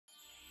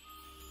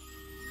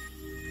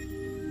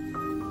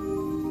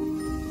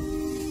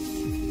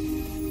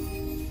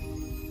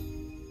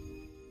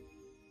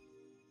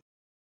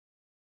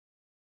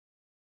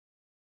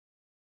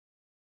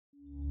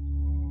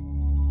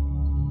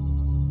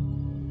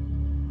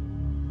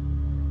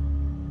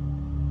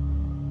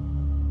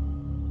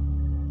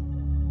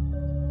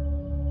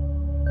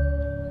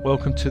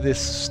Welcome to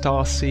this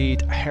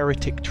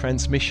Starseed-Heretic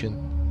transmission,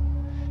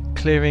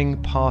 clearing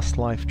past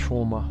life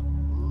trauma.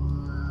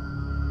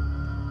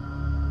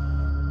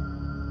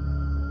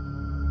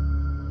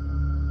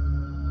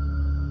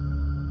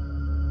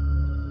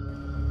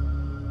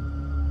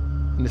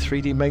 In the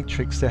 3D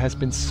matrix there has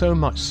been so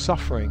much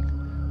suffering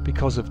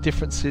because of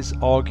differences,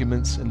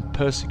 arguments and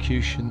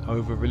persecution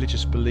over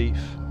religious belief.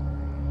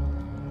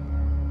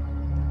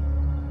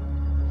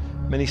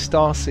 Many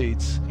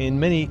starseeds in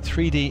many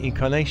 3D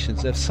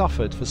incarnations have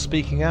suffered for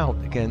speaking out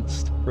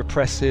against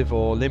repressive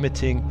or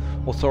limiting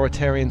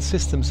authoritarian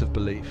systems of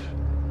belief.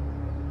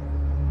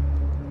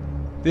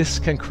 This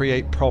can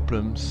create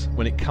problems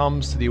when it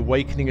comes to the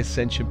awakening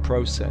ascension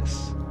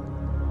process,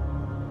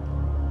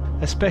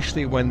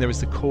 especially when there is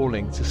the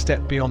calling to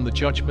step beyond the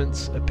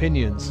judgments,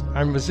 opinions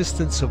and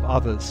resistance of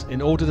others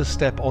in order to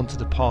step onto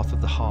the path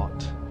of the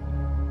heart.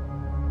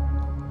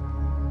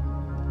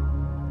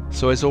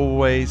 So as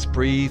always,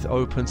 breathe,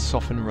 open,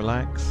 soften,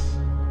 relax.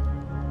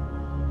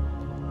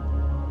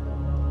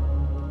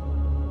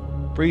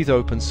 Breathe,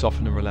 open,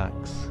 soften and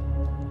relax.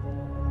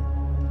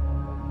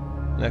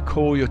 Now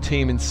call your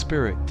team in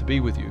spirit to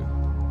be with you.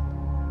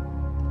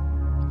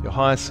 Your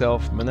higher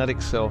self,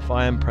 monadic self,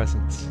 I am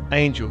presence,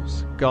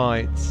 angels,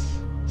 guides,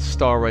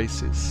 star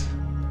races.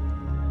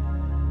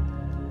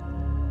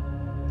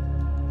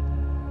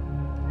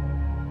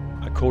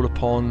 Call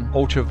upon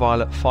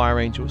ultraviolet fire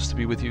angels to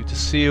be with you to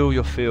seal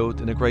your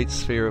field in a great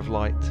sphere of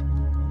light,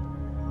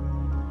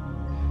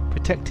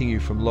 protecting you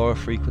from lower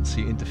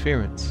frequency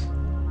interference,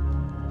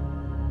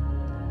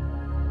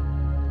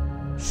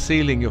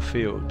 sealing your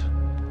field,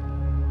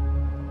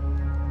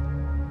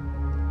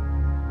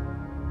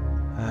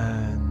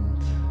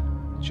 and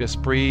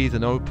just breathe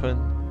and open,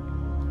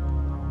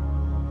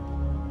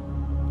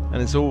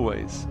 and as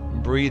always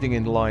breathing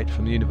in light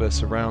from the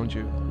universe around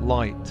you,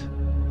 light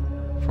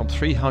from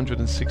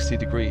 360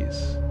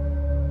 degrees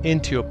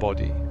into your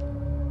body,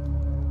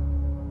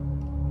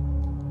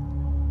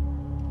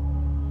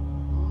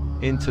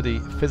 into the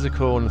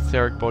physical and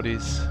etheric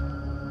bodies.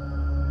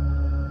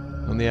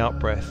 On the out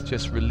breath,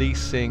 just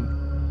releasing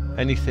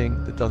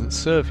anything that doesn't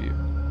serve you.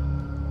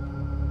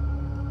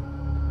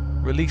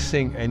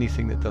 Releasing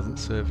anything that doesn't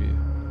serve you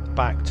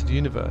back to the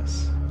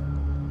universe.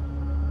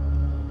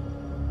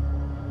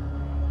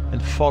 And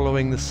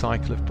following the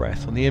cycle of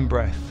breath. On the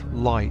in-breath,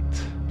 light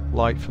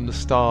from the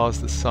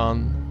stars, the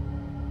sun,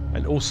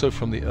 and also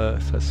from the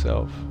earth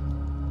herself.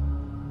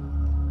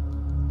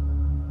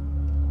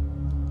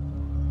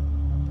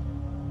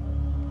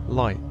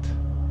 Light.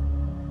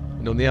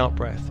 And on the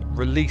out-breath,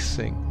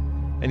 releasing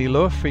any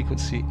lower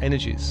frequency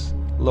energies,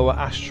 lower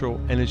astral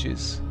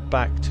energies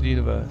back to the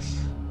universe.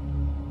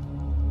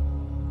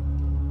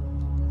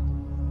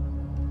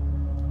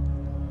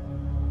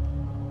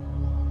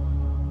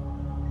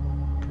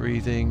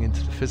 Breathing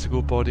into the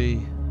physical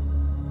body,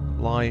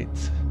 light,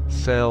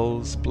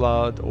 cells,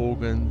 blood,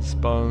 organs,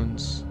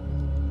 bones.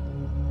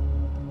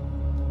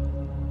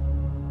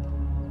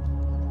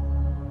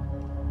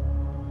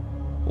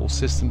 All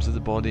systems of the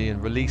body,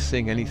 and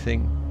releasing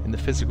anything in the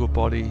physical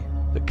body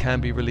that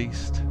can be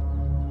released.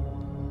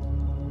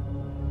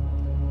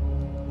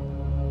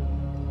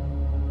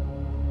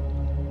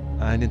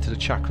 And into the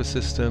chakra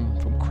system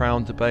from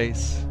crown to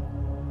base.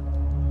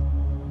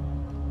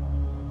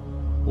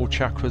 All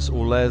chakras,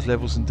 all layers,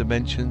 levels and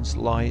dimensions,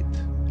 light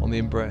on the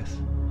in-breath.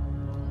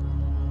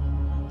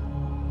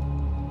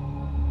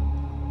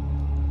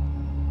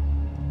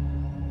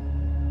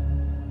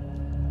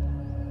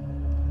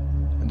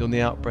 And on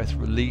the out-breath,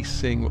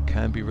 releasing what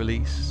can be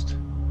released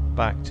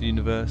back to the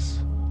universe.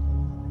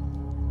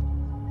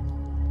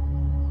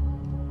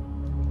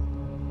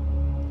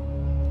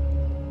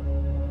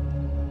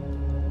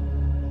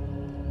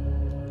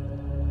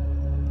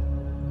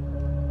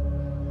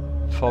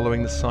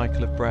 Following the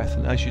cycle of breath,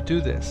 and as you do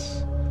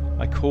this,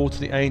 I call to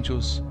the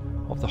angels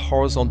of the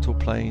horizontal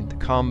plane to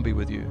come be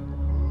with you.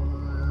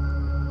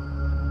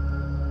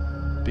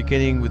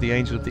 Beginning with the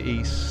angel of the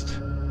east,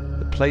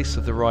 the place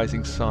of the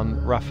rising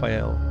sun,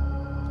 Raphael.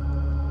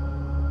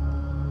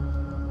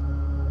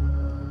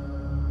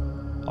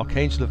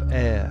 Archangel of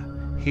air,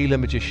 healer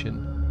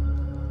magician.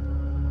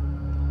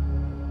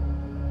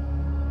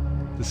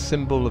 The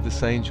symbol of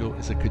this angel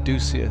is a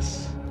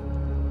caduceus,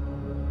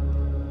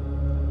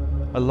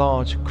 a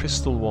large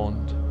crystal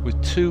wand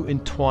with two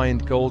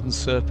entwined golden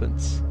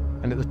serpents,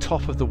 and at the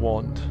top of the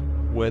wand,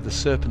 where the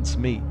serpents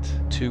meet,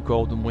 two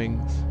golden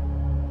wings.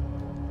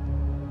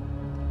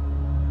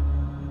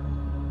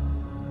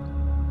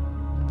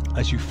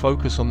 As you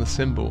focus on the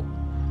symbol,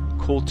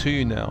 call to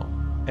you now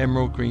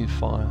emerald green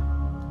fire.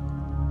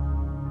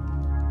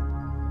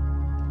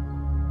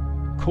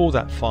 Call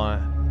that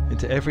fire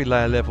into every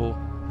layer, level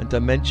and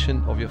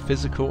dimension of your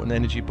physical and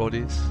energy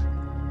bodies.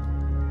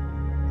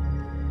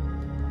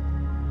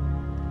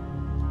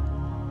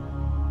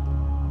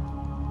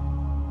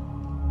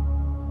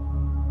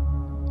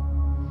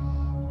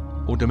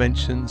 All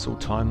dimensions, all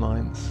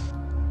timelines.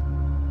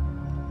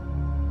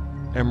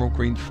 Emerald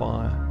green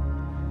fire,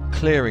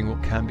 clearing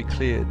what can be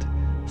cleared,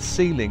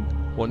 sealing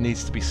what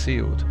needs to be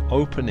sealed,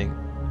 opening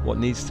what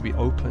needs to be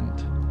opened.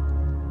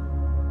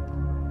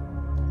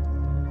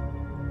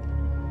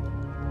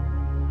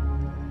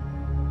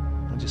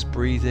 And just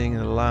breathing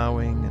and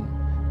allowing and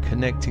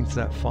connecting to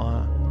that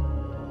fire.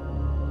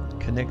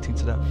 Connecting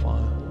to that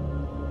fire.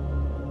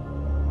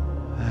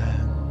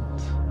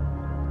 And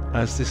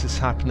as this is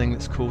happening,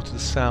 let's call to the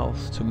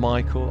south, to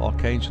Michael,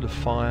 Archangel of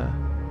Fire.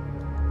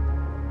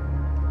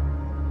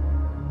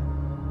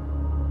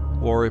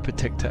 Warrior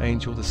Protector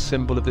Angel. The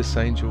symbol of this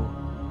angel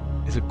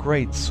is a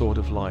great sword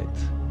of light,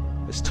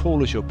 as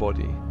tall as your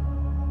body,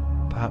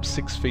 perhaps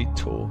 6 feet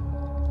tall.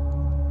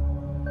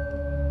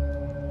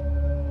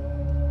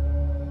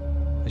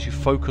 As you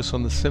focus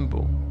on the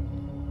symbol,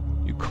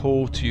 you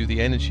call to you the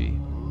energy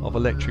of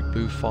electric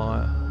blue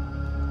fire,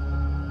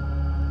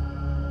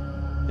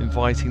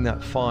 inviting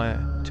that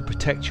fire to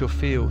protect your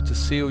field, to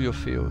seal your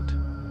field,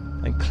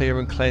 and clear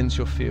and cleanse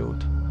your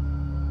field.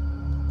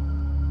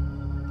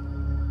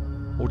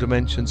 All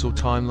dimensions, all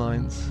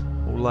timelines,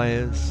 all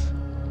layers.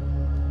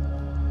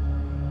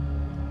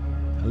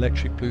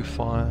 Electric blue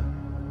fire.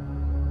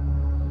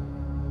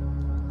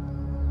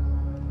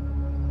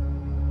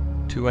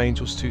 2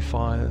 angels, 2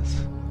 fires.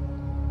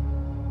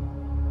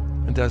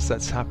 And as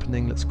that's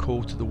happening, let's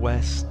call to the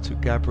west, to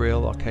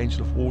Gabriel,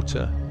 Archangel of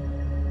Water.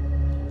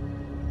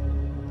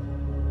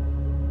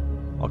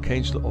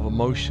 Archangel of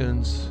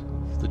Emotions,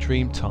 the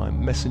Dreamtime,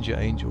 Messenger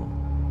Angel.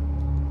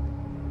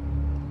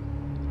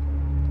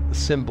 The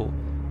symbol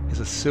is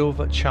a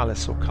silver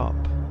chalice or cup.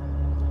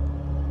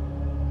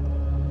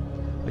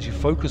 As you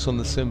focus on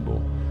the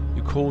symbol,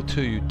 you call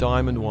to you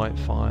diamond white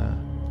fire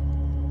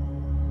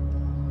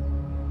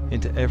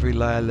into every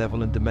layer,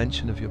 level and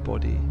dimension of your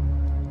body.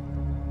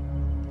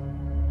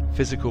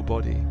 Physical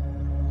body,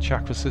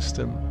 chakra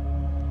system,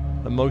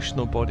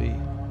 emotional body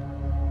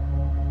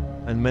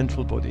and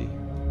mental body.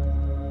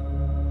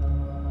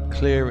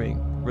 Clearing,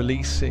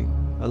 releasing,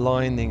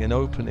 aligning and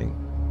opening.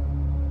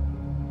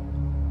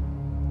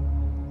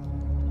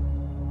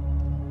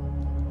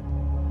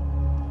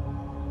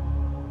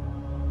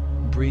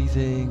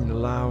 Breathing and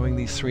allowing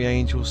these 3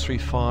 angels, 3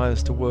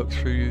 fires to work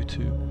through you,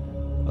 to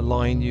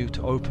align you,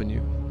 to open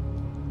you.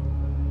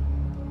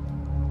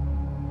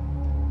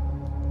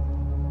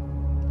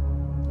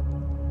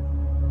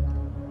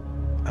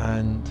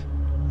 And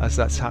as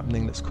that's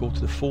happening, let's call to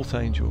the 4th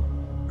angel,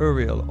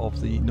 Uriel of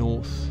the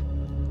North,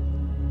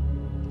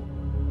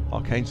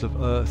 Archangel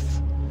of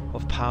Earth,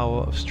 of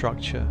power, of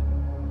structure.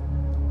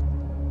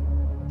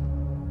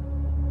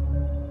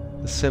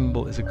 The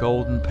symbol is a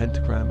golden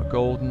pentagram, a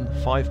golden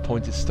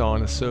 5-pointed star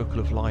in a circle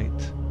of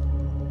light.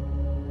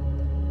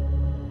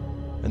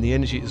 And the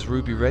energy is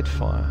ruby red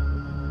fire,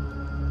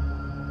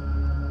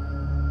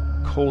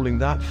 calling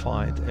that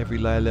fire to every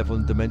layer, level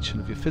and dimension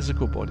of your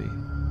physical body,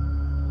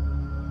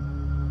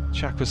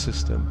 chakra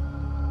system,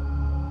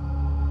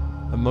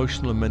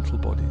 emotional and mental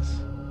bodies.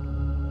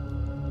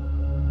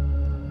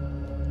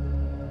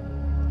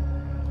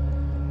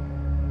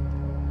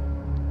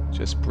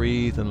 Just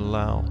breathe and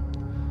allow.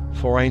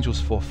 4 angels,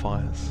 4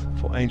 fires.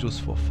 4 angels,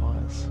 4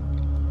 fires.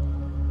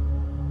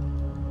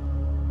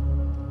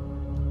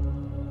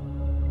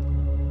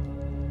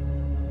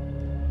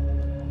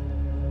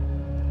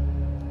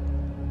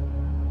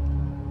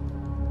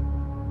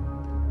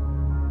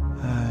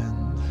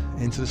 And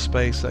into the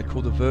space I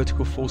call the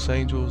vertical force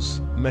angels,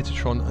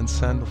 Metatron and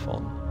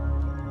Sandalphon.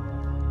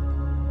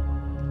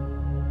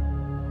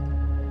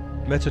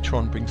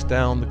 Metatron brings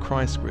down the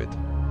Christ grid,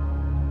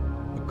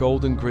 a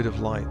golden grid of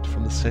light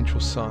from the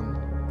central sun,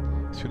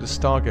 through the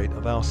stargate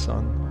of our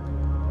sun,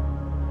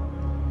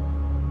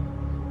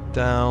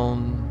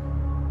 down,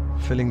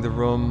 filling the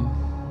room,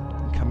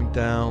 and coming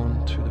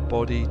down through the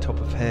body, top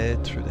of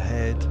head, through the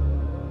head,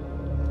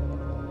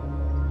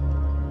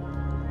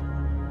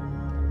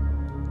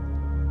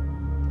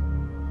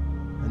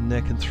 and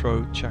neck and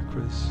throat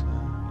chakras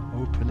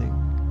opening.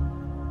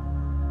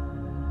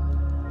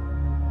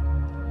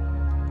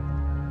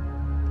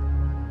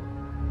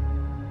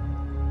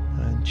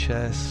 And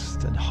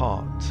chest and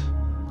heart,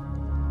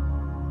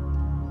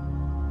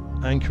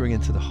 anchoring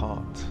into the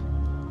heart.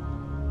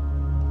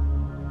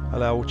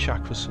 Allow all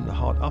chakras from the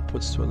heart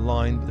upwards to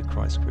align with the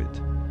Christ grid,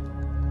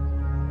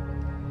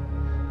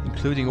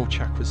 including all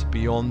chakras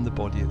beyond the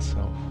body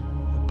itself,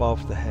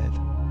 above the head,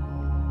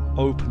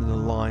 open and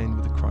aligned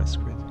with the Christ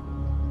grid.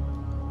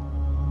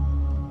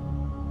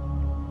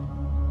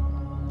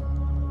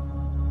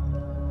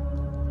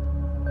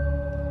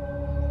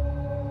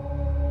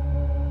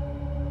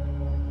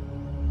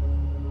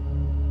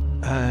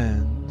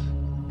 And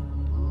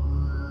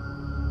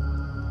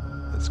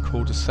it's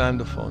called a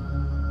Sandalphon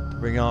to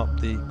bring up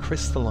the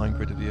crystalline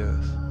grid of the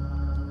earth.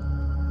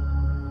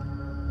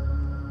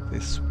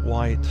 This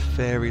white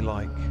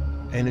fairy-like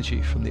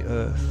energy from the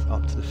earth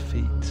up to the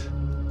feet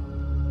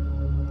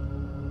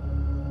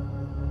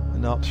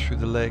and up through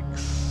the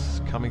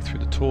legs, coming through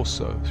the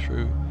torso,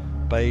 through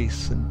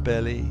base and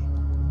belly,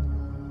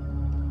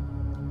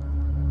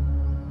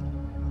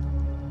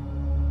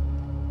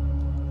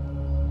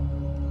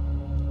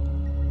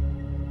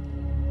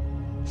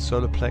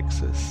 solar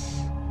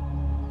plexus,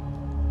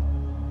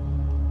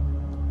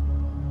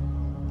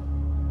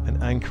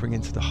 anchoring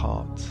into the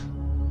heart.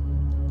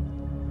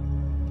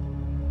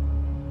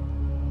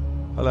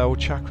 Allow all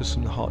chakras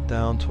from the heart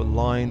down to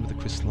align with the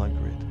crystalline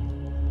grid.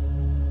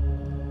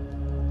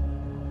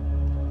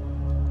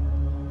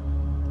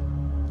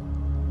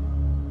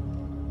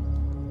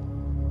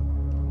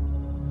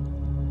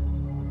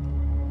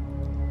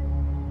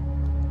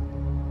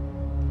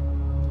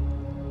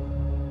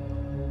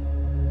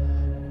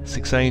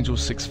 Six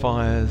angels, six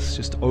fires,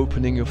 just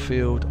opening your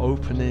field,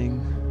 opening,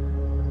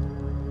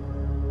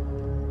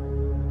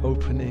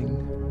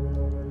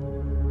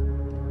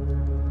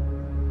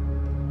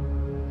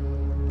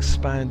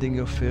 expanding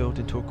your field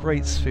into a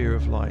great sphere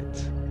of light.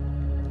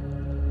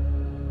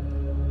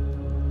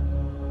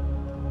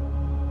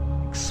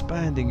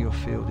 Expanding your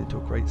field into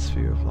a great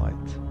sphere of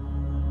light.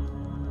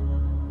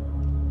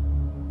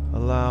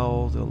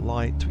 Allow the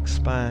light to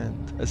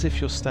expand as if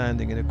you're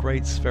standing in a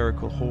great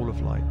spherical hall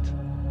of light.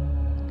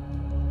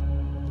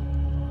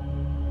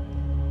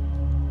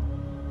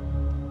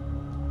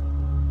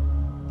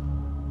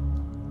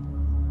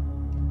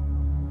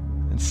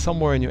 And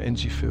somewhere in your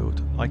energy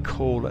field, I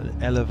call an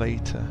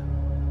elevator.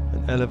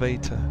 An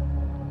elevator.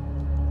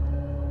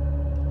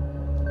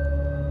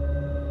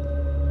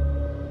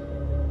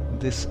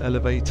 This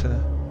elevator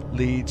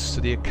leads to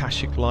the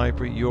Akashic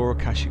Library, your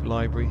Akashic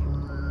Library.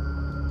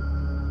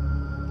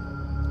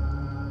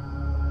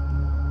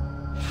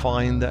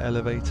 Find the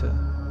elevator.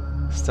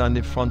 Stand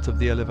in front of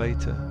the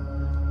elevator.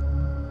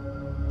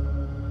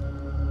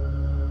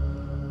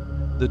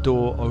 The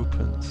door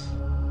opens.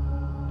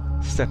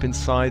 Step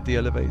inside the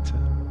elevator.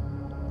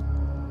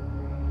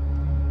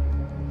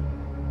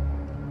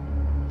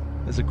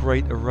 There's a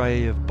great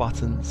array of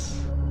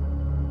buttons,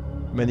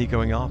 many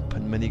going up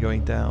and many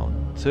going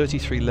down,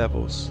 33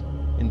 levels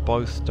in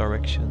both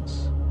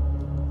directions.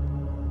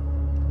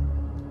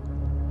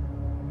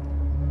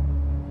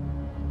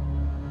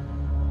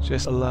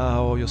 Just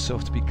allow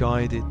yourself to be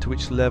guided to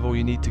which level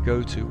you need to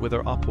go to,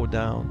 whether up or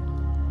down.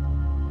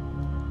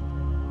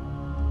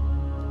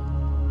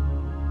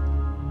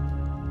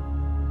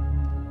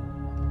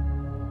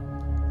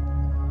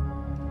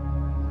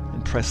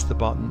 And press the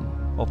button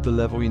of the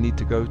level you need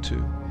to go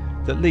to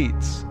that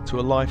leads to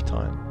a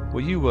lifetime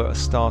where you were a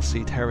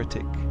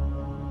Starseed-Heretic.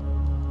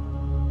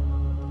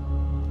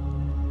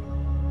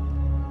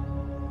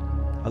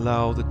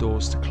 Allow the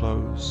doors to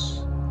close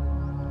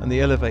and the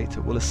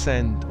elevator will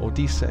ascend or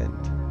descend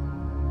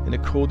in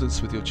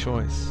accordance with your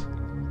choice.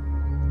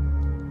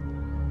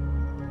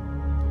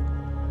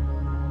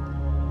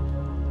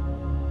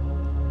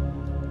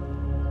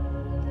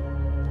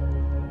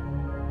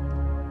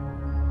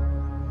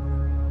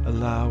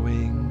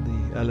 Allowing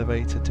the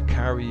elevator to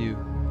carry you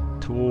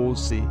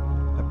towards the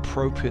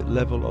appropriate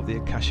level of the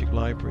Akashic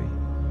Library,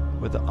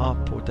 whether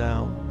up or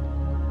down.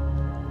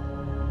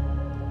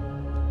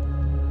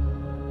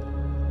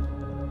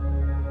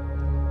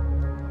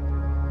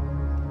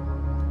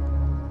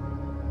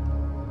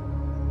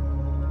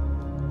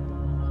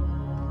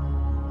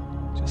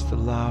 Just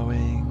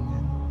allowing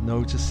and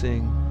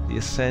noticing the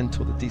ascent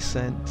or the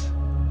descent.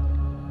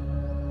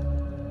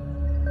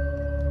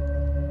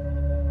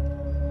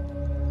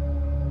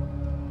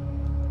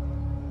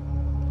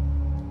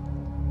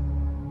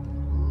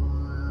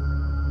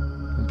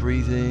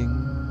 Breathing,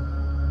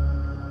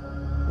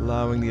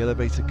 allowing the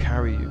elevator to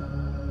carry you,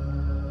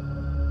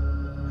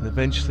 and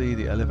eventually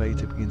the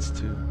elevator begins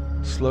to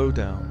slow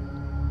down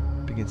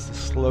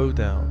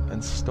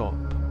and stop.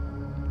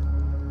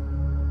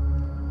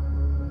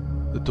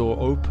 The door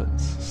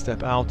opens.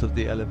 Step out of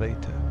the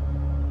elevator.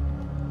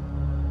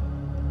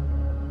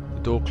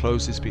 The door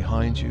closes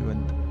behind you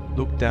and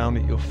look down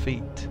at your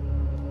feet.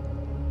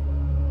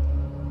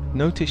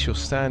 Notice you're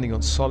standing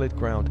on solid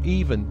ground,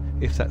 even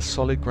if that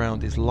solid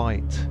ground is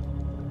light.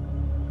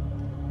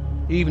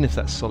 Even if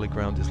that solid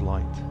ground is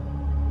light.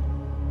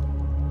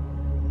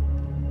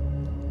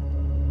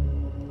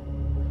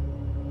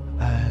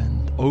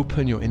 And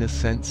open your inner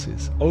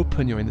senses.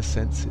 Open your inner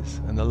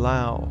senses and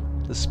allow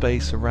the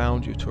space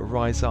around you to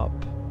rise up.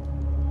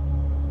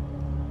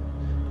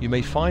 You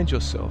may find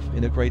yourself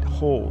in a great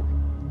hall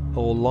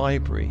or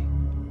library.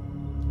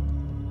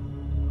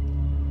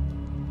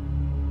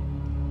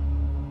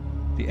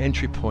 The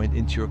entry point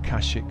into your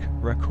Akashic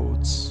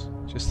records,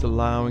 just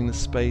allowing the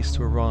space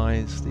to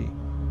arise, the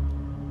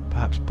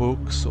perhaps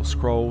books or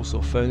scrolls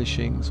or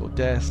furnishings or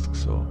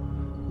desks or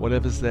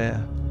whatever's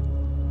there.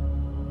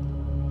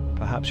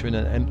 Perhaps you're in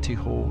an empty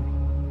hall,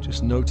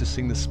 just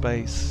noticing the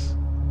space,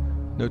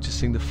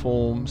 noticing the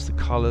forms, the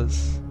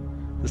colors,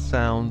 the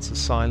sounds, the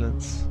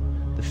silence,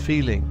 the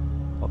feeling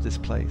of this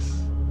place,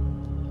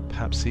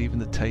 perhaps even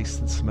the taste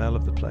and smell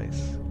of the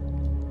place.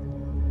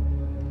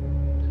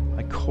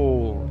 I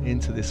call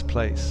into this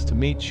place to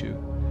meet you,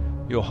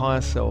 your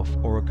higher self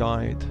or a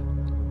guide.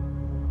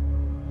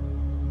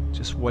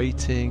 Just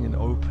waiting and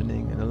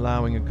opening and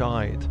allowing a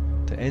guide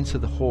to enter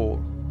the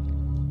hall.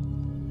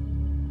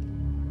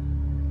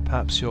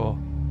 Perhaps your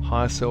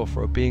higher self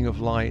or a being of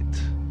light.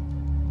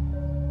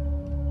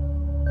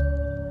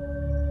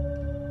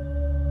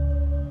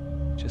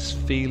 Just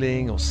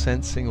feeling or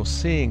sensing or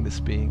seeing this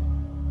being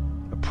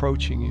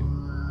approaching you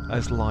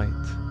as light,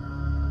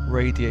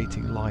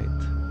 radiating light.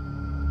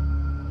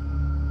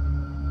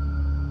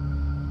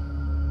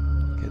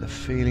 Get a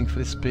feeling for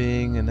this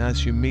being, and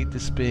as you meet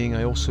this being,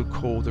 I also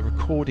call the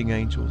recording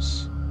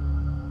angels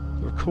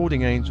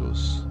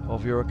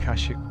of your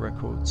Akashic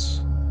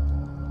records.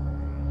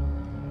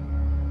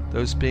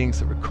 Those beings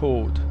that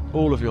record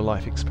all of your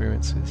life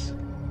experiences.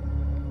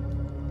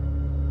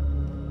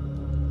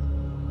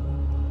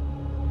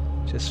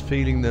 Just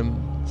feeling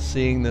them,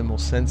 seeing them, or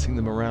sensing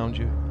them around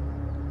you.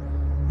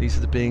 These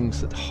are the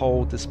beings that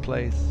hold this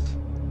place,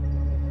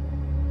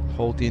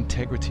 hold the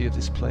integrity of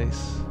this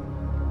place.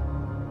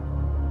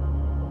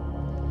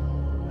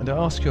 And I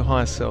ask your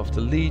higher self to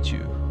lead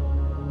you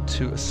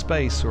to a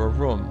space or a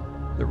room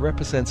that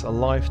represents a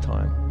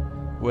lifetime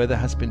where there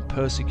has been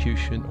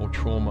persecution or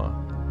trauma.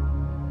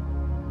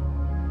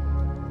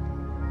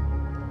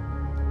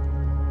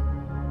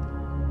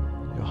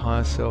 Your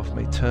higher self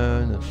may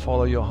turn and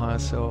follow your higher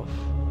self,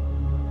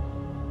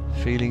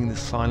 feeling the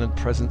silent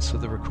presence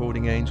of the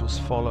recording angels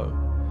follow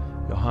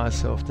your higher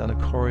self down a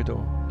corridor.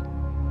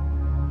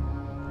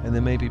 And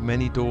there may be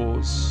many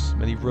doors,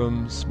 many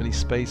rooms, many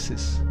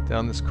spaces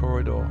down this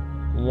corridor.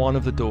 One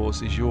of the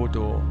doors is your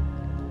door.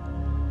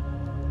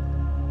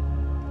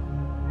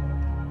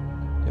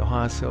 Your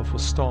higher self will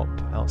stop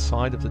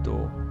outside of the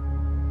door.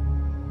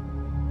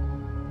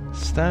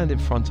 Stand in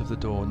front of the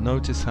door.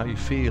 Notice how you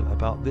feel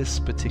about this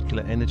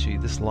particular energy,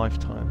 this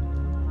lifetime.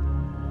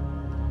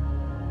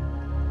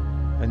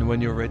 And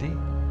when you're ready,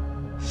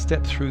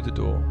 step through the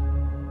door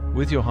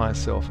with your higher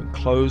self and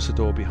close the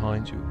door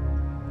behind you.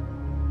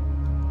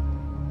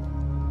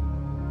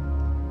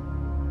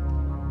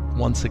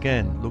 Once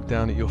again, look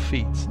down at your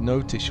feet.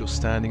 Notice you're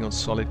standing on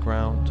solid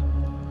ground.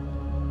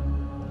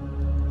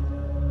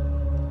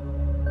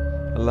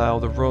 Allow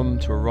the room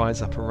to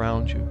arise up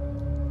around you.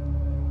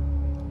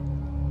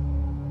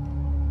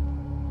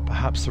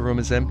 Perhaps the room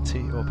is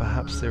empty, or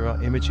perhaps there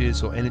are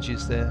images or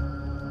energies there.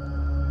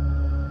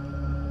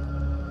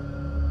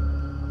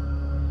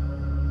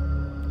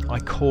 I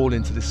call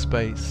into this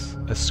space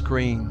a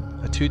screen,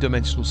 a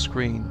two-dimensional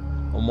screen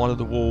on one of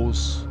the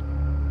walls,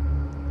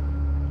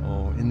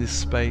 or in this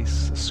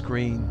space, a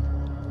screen.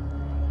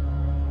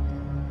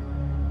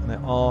 And I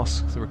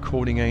ask the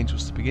recording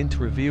angels to begin to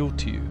reveal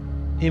to you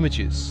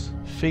images,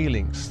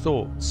 feelings,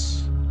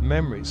 thoughts,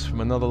 memories from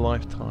another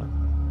lifetime.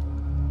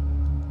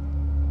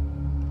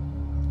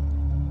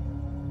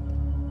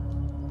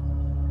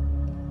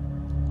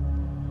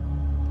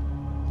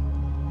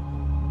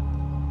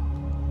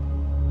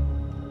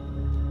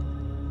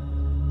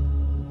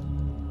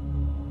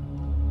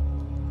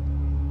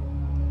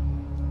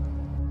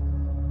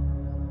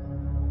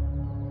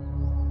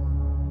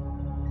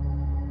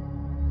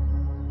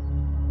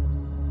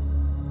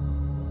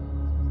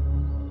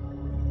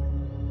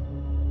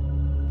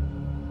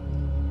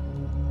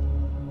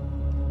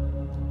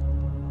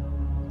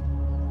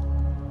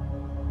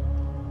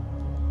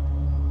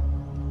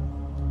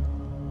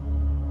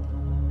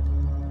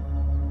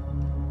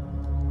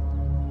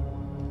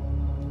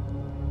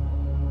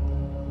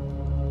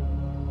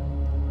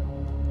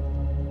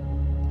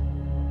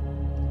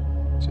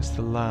 Just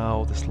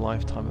allow this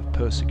lifetime of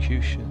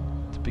persecution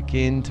to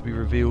begin to be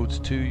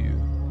revealed to you.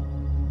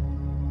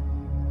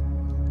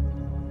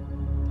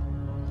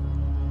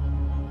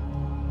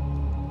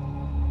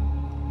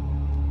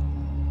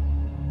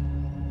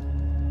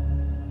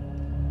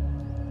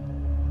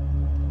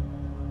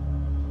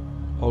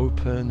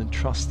 Open and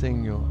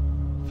trusting your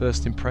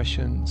first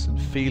impressions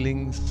and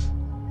feelings.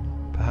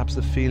 Perhaps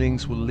the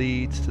feelings will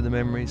lead to the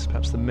memories,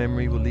 perhaps the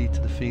memory will lead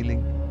to the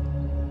feeling.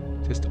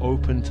 Just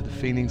open to the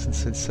feelings and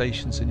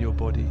sensations in your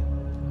body.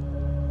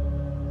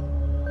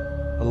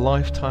 A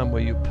lifetime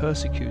where you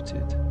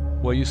persecuted,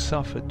 where you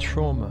suffered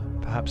trauma,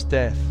 perhaps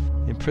death,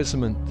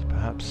 imprisonment,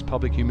 perhaps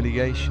public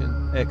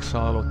humiliation,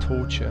 exile or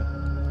torture.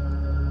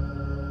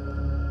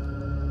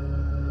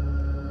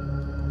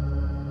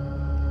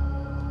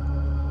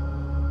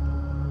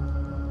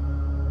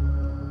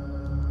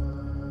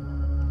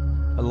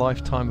 A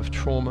lifetime of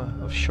trauma,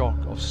 of shock,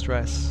 of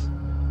stress,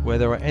 where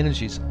there are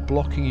energies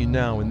blocking you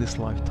now in this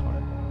lifetime.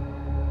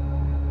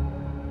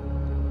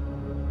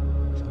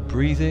 So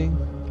breathing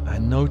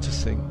and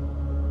noticing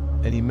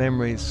any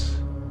memories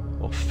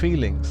or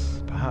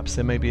feelings. Perhaps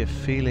there may be a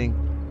feeling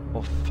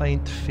of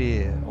faint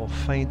fear or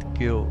faint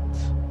guilt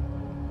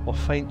or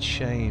faint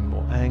shame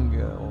or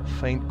anger or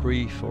faint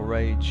grief or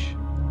rage.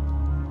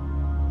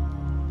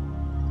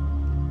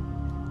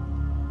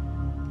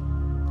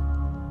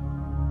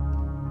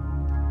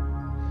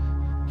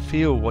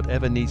 Feel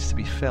whatever needs to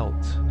be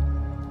felt.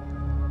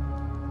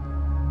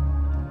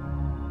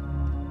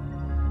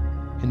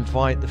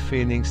 Invite the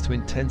feelings to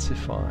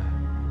intensify.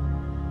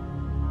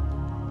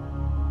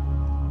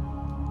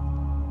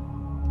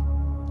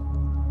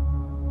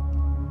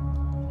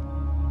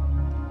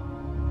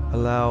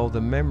 Allow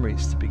the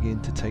memories to begin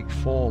to take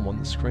form on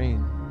the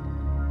screen.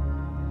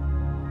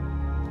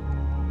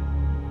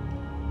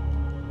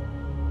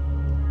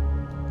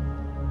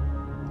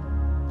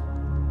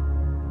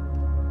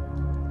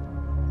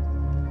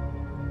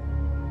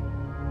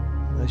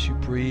 as you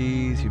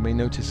breathe, you may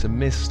notice a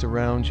mist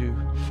around you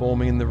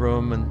forming in the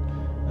room, and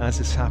as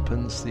this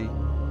happens, the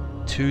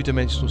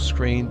two-dimensional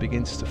screen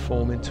begins to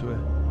form into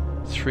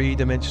a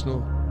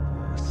three-dimensional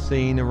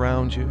scene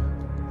around you,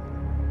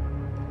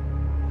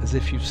 as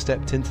if you've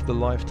stepped into the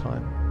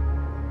lifetime.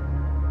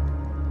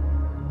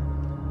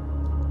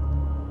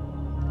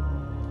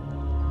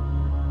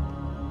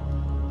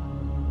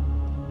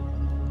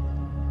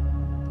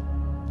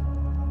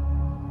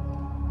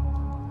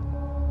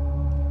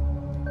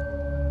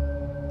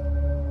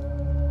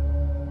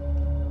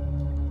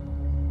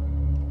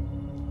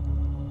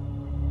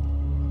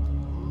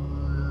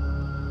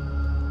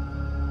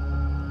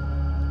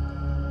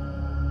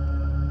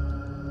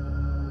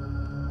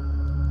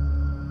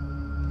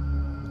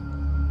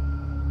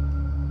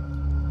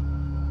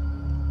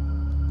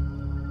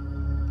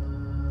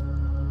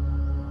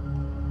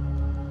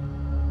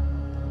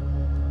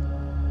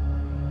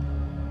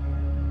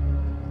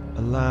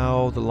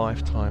 Allow the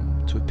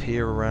lifetime to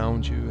appear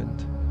around you,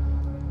 and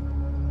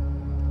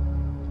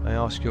I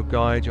ask your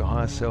guide, your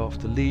higher self,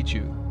 to lead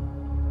you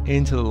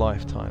into the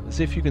lifetime, as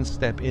if you can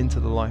step into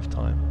the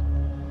lifetime,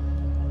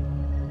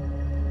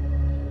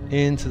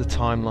 into the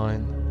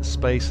timeline, the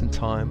space and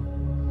time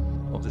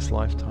of this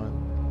lifetime.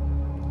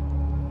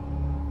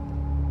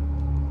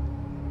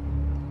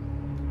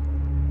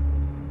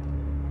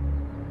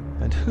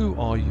 And who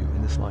are you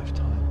in this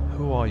lifetime?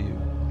 Who are you?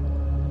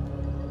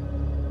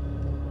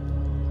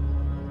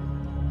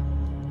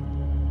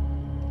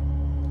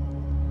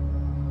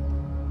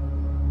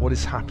 What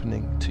is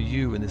happening to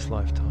you in this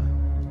lifetime?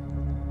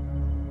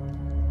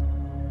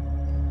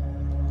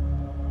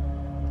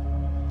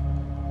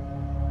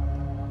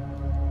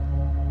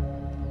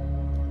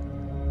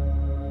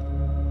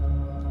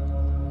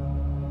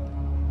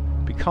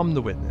 Become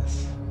the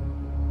witness.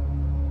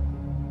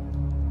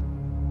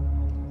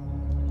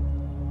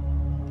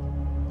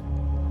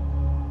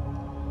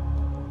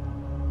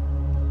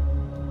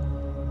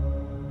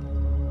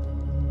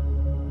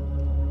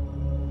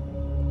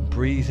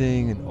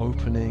 Breathing and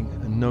opening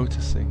and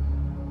noticing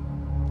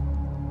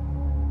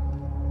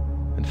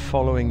and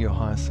following your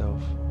higher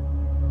self,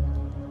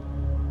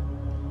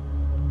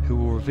 who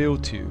will reveal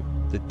to you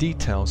the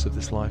details of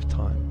this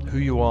lifetime, who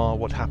you are,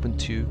 what happened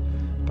to you,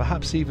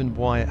 perhaps even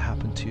why it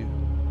happened to you.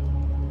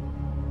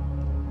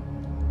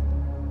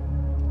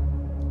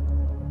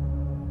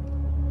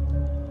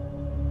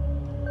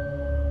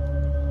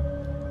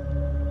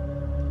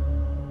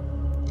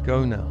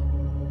 Go now.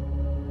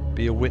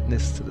 Be a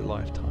witness to the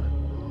lifetime.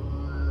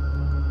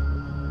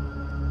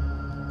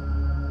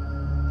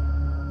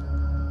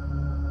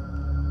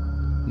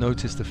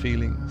 Notice the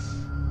feelings.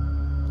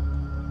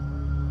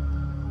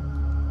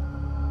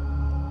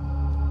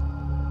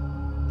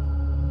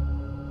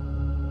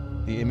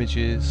 The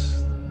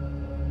images,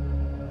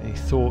 any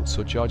thoughts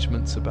or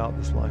judgments about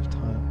this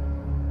lifetime.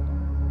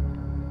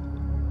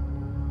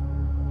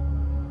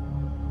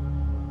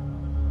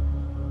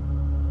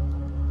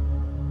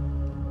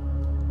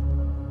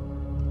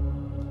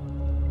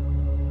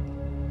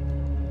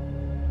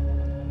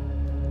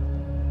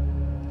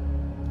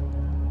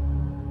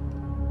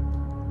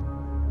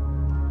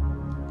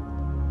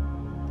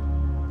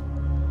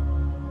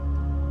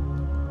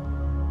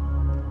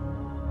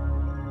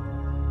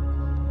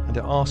 And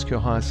to ask your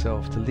higher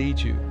self to lead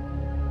you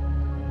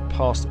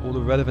past all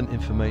the relevant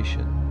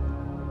information,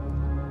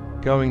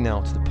 going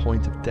now to the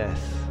point of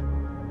death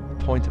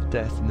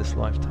in this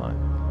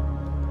lifetime.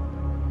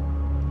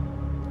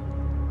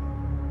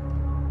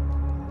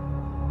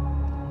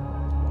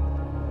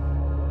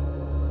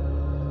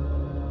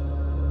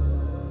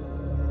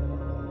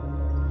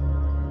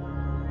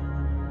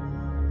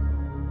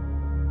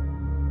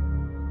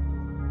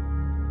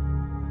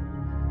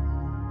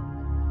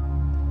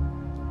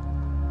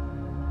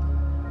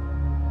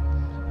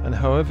 And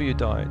however you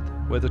died,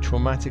 whether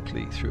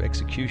traumatically through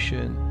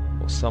execution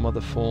or some other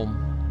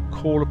form,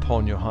 call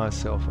upon your higher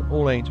self and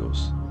all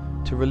angels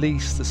to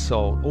release the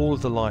soul, all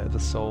of the light of the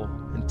soul,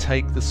 and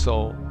take the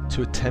soul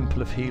to a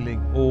temple of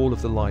healing, all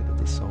of the light of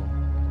the soul.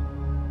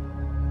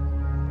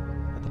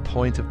 At the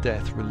point of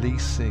death,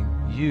 releasing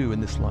you in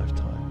this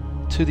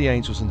lifetime to the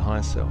angels and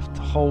higher self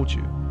to hold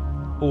you,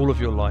 all of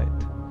your light,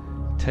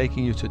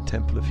 taking you to a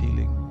temple of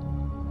healing.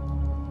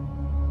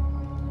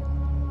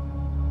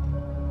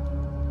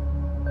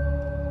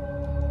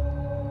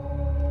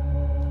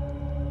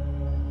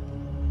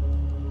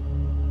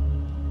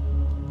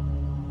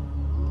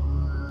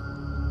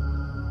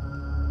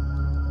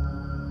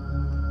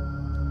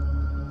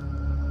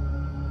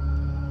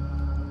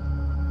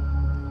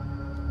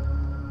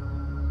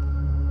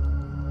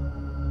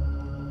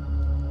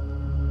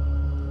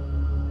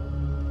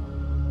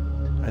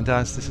 And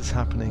as this is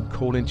happening,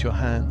 call into your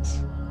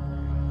hands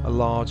a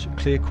large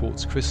clear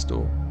quartz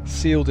crystal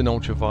sealed in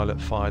ultraviolet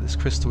fire. This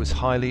crystal is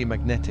highly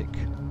magnetic.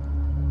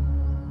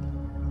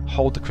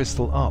 Hold the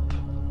crystal up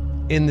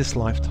in this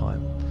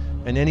lifetime,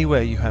 and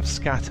anywhere you have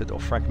scattered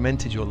or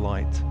fragmented your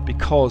light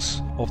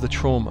because of the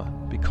trauma,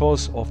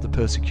 because of the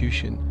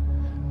persecution,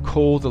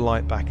 call the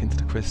light back into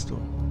the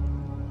crystal.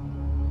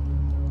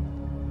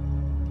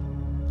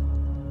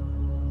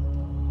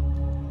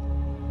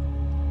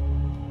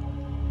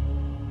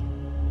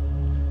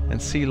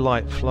 and see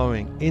light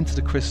flowing into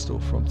the crystal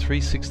from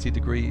 360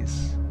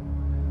 degrees.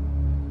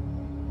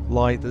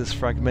 Light that is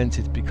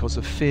fragmented because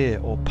of fear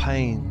or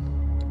pain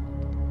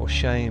or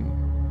shame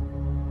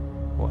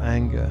or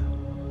anger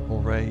or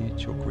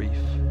rage or grief,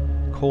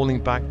 calling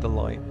back the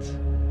light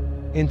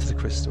into the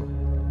crystal.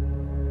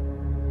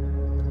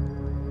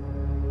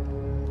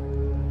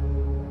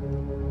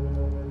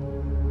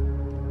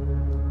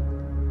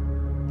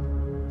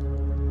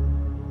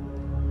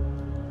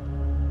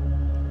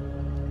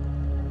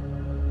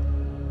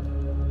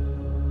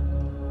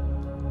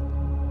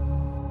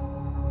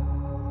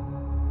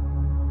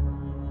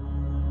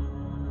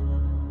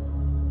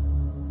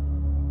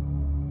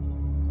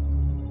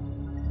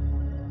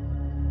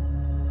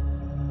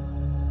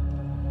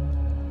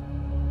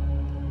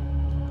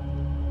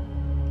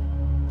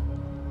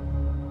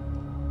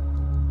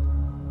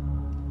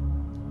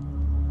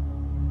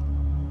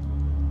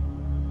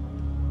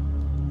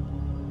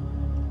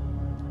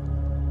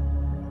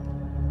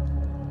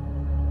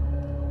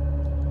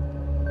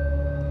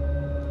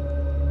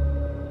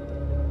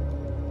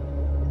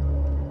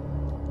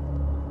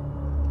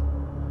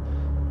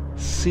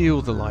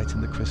 Seal the light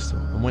in the crystal,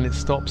 and when it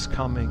stops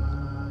coming,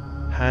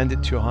 hand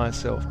it to your higher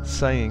self,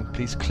 saying,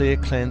 please clear,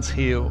 cleanse,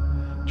 heal,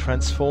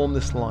 transform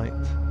this light,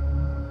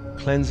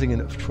 cleansing it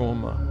of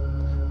trauma,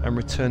 and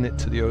return it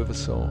to the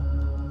oversoul.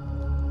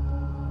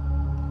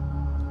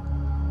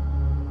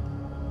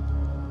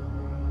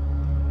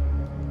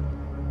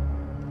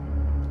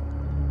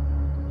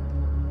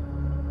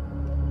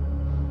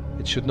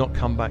 It should not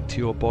come back to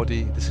your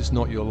body. This is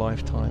not your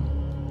lifetime.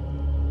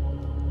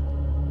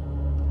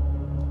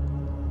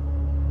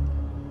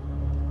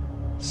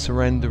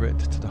 Surrender it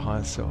to the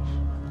higher self.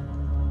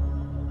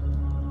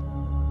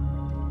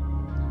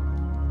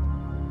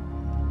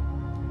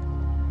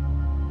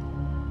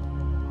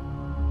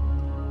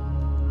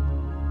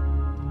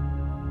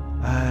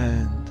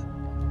 And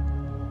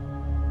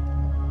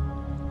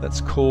let's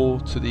call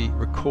to the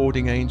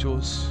recording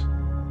angels.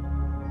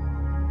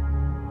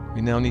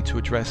 We now need to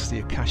address the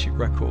Akashic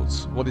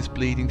records. What is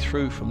bleeding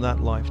through from that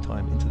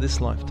lifetime into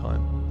this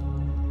lifetime?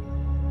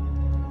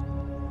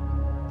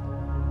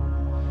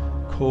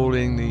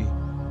 Calling the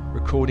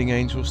recording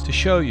angels to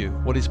show you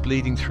what is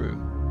bleeding through.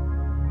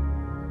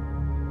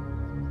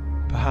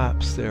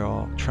 Perhaps there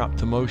are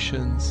trapped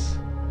emotions,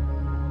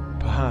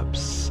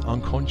 perhaps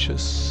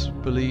unconscious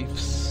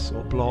beliefs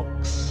or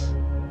blocks,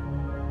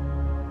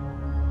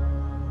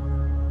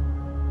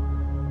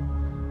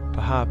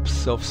 perhaps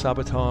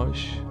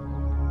self-sabotage,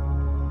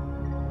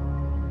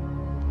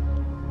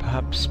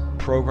 perhaps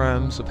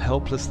programs of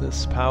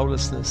helplessness,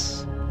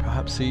 powerlessness,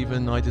 perhaps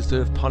even I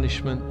deserve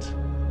punishment.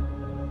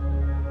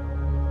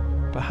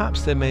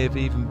 Perhaps there may have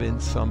even been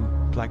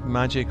some black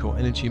magic or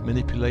energy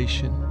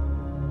manipulation.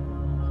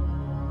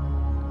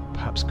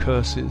 Perhaps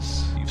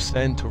curses you've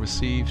sent or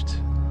received.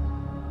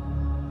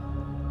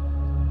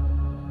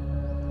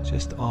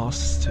 Just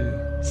ask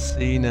to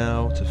see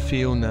now, to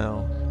feel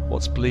now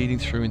what's bleeding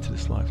through into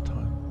this lifetime.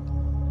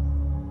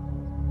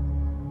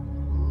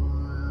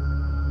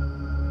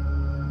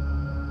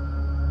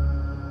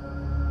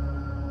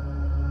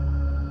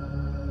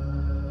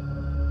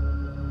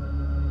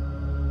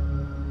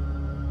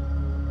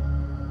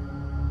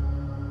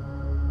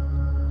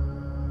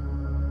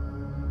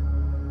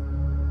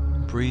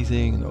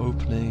 Breathing and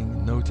opening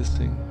and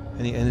noticing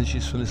any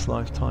energies from this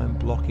lifetime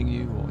blocking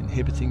you or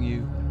inhibiting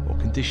you or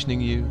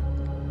conditioning you.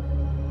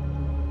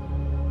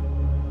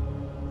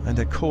 And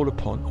I call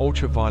upon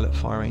ultraviolet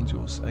fire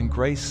angels and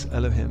grace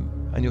Elohim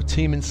and your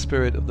team in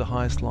spirit of the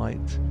highest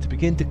light to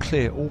begin to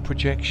clear all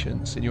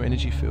projections in your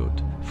energy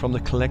field from the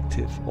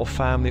collective or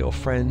family or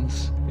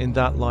friends in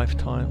that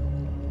lifetime.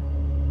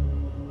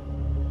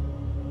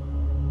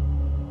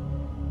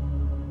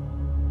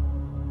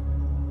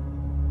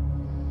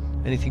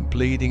 Anything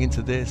bleeding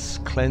into this,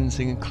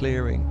 cleansing and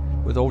clearing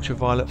with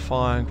ultraviolet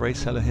fire and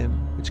grace Elohim,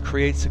 which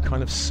creates a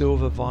kind of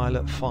silver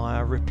violet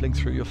fire rippling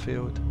through your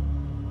field.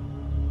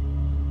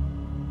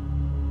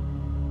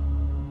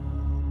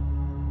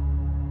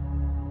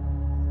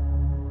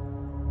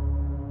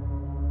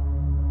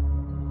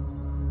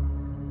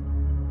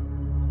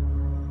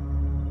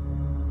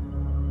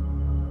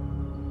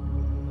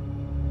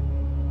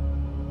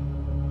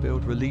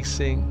 Build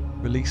releasing,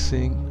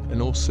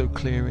 and also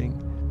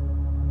clearing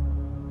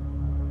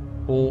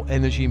all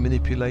energy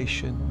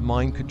manipulation,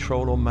 mind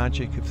control or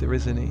magic if there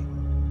is any.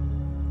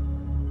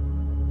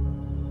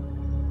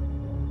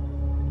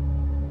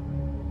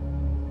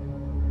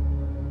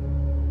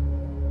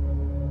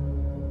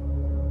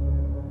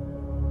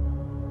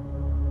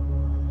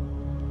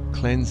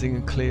 Cleansing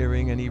and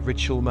clearing any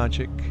ritual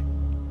magic.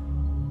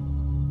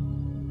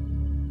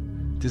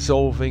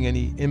 Dissolving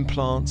any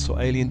implants or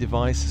alien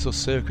devices or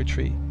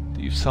circuitry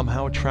that you've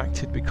somehow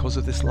attracted because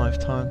of this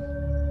lifetime.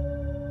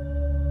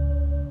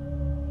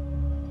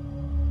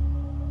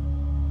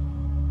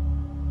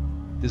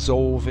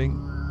 Dissolving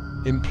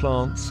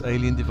implants,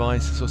 alien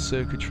devices or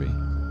circuitry.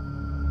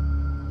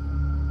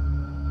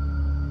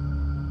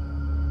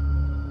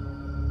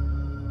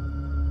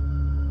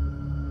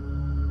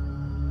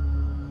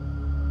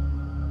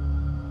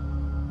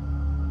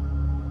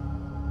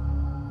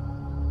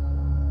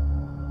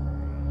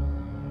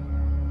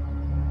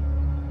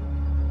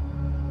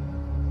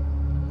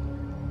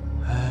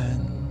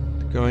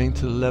 Going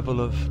to the level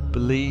of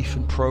belief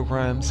and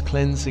programs,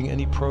 cleansing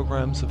any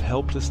programs of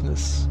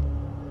helplessness,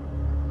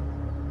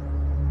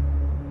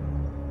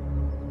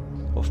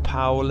 of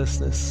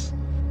powerlessness,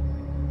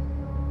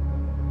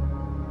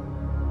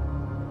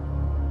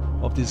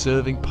 of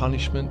deserving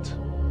punishment.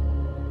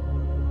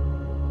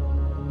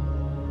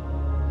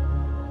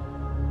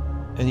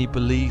 Any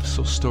beliefs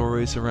or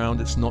stories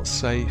around it's not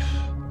safe,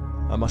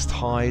 I must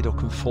hide or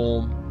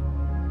conform,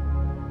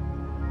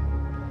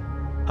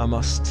 I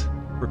must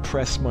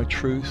repress my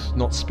truth,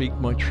 not speak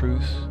my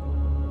truth,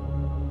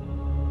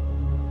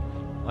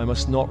 I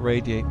must not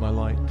radiate my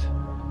light.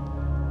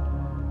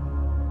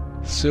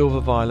 Silver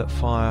violet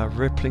fire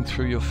rippling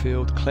through your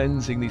field,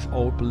 cleansing these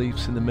old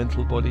beliefs in the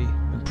mental body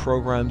and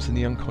programs in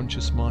the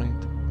unconscious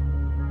mind.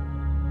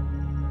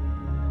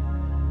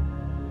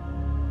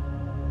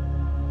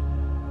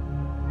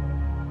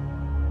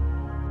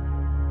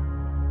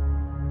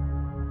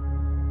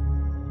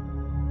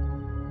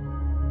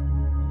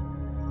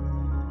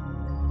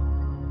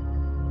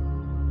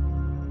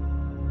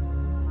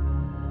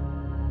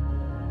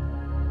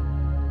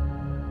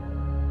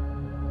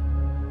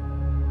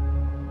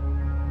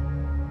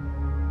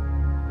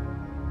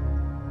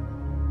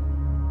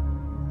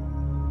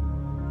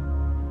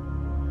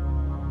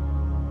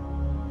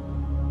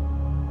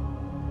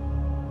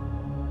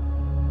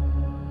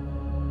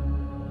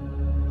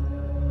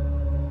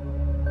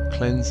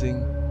 Cleansing,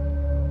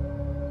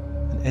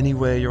 and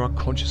anywhere your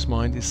unconscious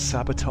mind is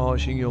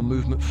sabotaging your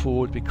movement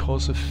forward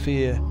because of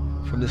fear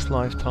from this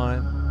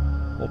lifetime,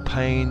 or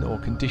pain, or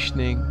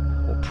conditioning,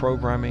 or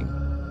programming,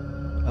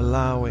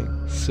 allowing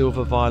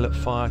silver violet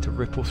fire to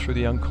ripple through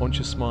the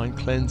unconscious mind,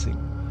 cleansing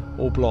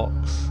all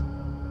blocks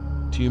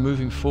to you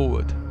moving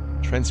forward,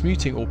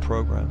 transmuting all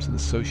programs and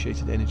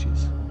associated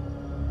energies.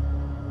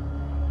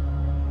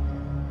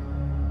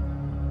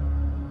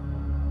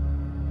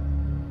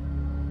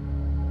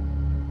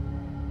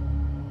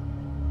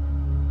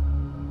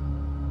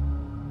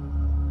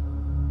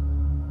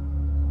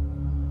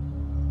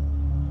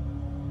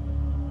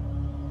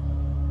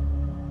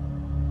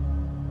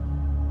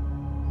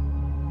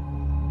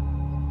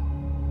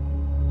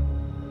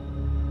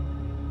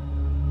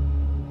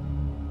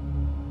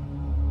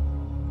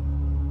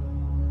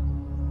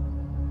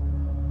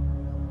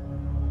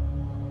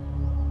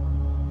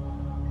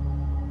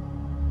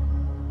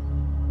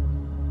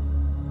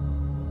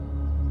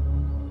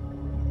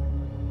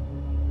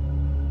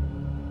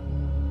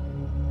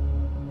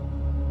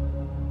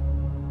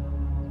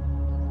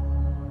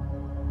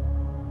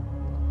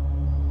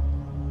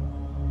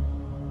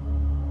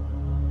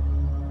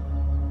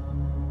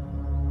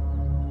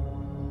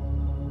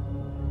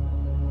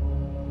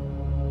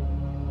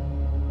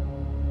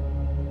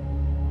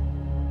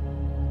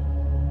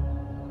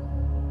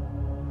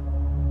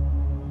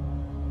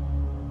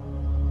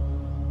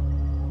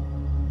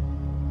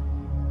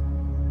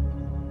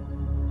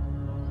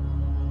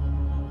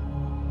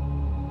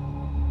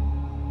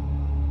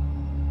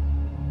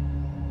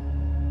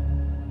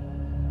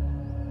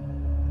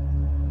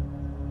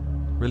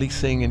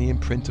 Releasing any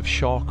imprint of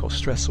shock or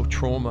stress or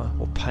trauma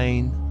or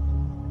pain.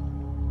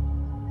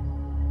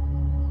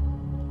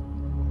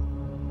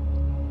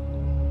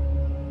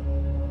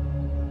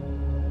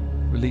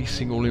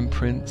 Releasing all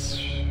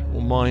imprints,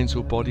 all minds,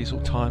 all bodies,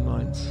 all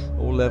timelines,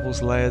 all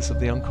levels, layers of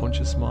the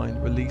unconscious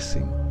mind,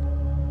 releasing.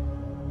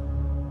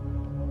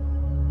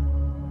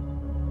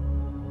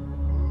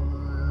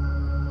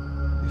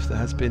 If there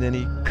has been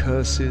any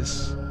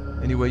curses,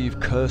 anywhere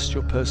you've cursed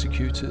your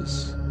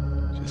persecutors,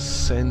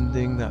 just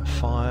sending that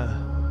fire,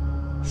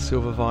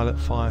 silver violet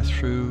fire,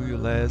 through your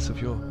layers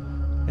of your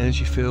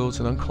energy fields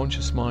and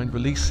unconscious mind,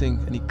 releasing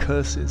any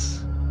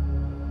curses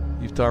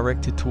you've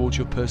directed towards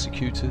your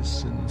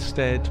persecutors, and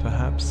instead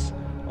perhaps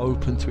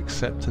open to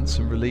acceptance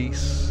and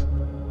release.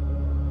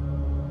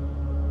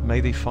 May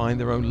they find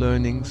their own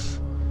learnings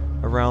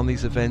around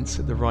these events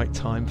at the right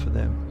time for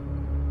them.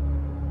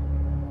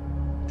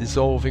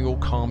 Dissolving all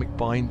karmic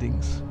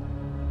bindings.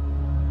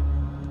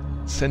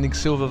 Sending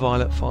silver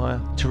violet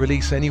fire to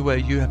release anywhere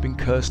you have been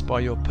cursed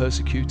by your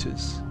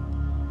persecutors.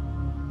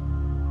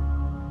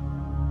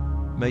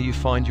 May you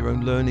find your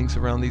own learnings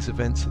around these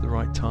events at the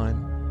right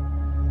time.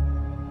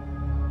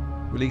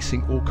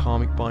 Releasing all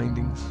karmic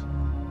bindings.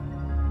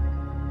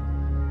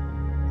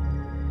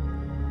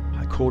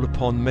 I call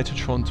upon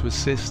Metatron to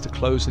assist to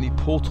close any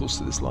portals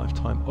to this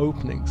lifetime,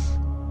 openings.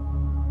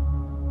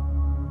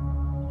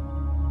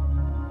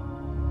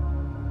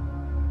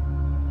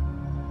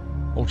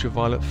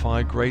 Ultraviolet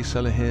fire, Grace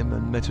Elohim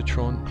and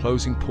Metatron,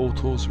 closing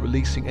portals,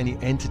 releasing any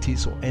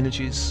entities or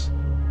energies,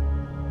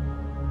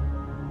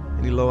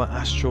 any lower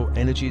astral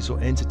energies or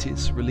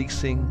entities,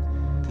 releasing,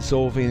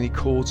 dissolving any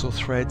cords or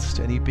threads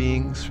to any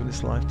beings from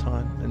this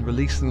lifetime and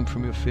releasing them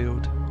from your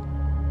field.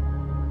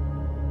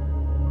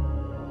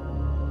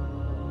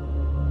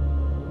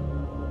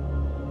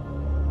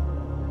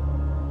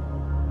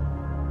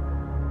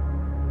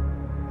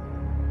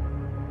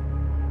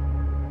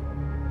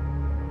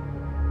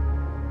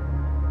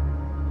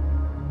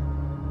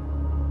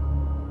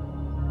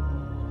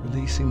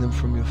 Releasing them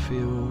from your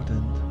field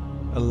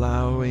and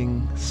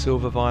allowing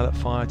silver violet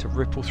fire to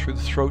ripple through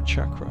the throat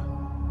chakra.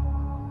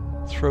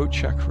 Throat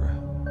chakra,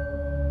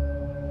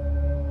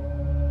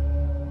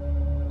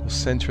 your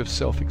center of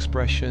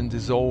self-expression,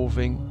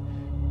 dissolving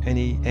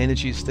any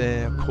energies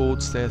there,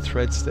 cords there,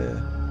 threads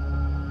there.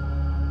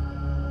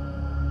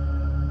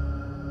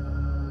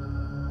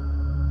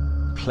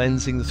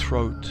 Cleansing the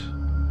throat,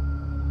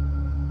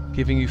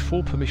 giving you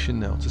full permission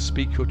now to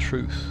speak your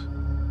truth,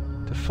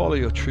 to follow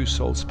your true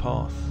soul's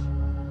path.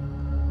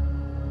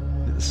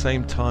 And at the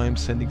same time,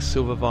 sending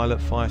silver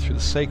violet fire through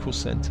the sacral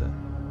center,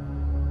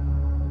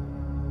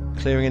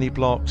 clearing any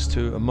blocks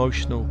to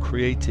emotional,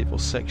 creative or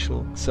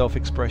sexual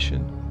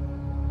self-expression.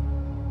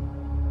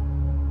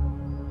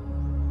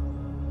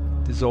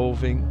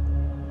 Dissolving.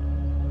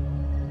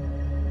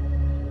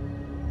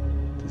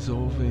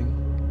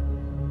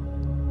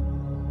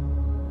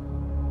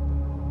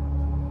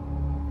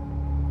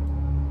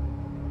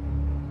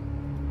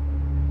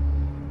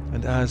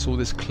 And as all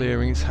this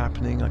clearing is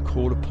happening, I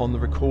call upon the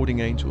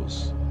recording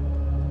angels,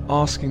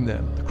 asking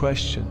them the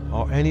question,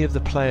 are any of the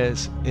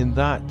players in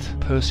that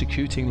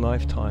persecuting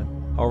lifetime,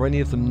 are any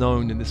of them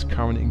known in this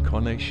current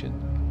incarnation?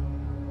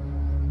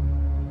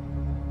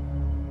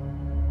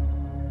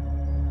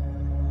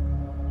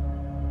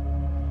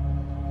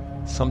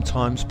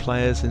 Sometimes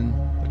players in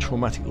a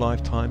traumatic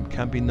lifetime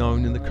can be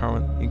known in the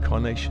current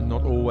incarnation,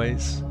 not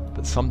always,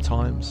 but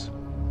sometimes.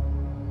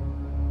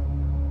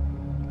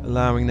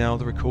 Allowing now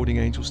the recording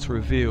angels to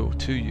reveal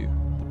to you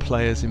the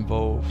players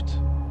involved,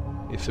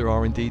 if there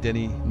are indeed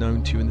any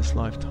known to you in this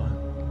lifetime.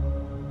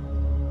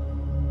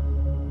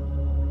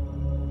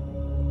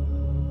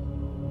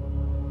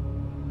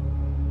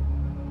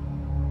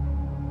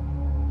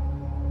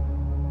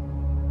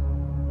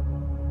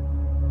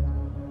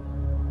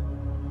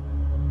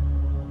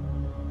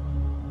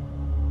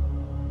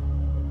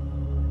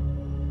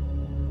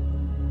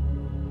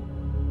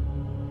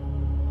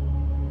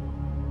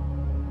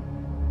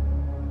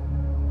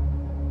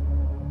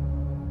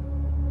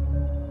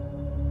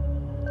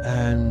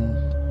 And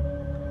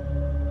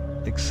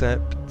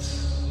accept,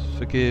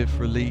 forgive,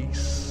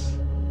 release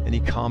any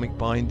karmic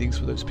bindings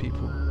with those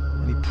people,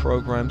 any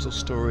programs or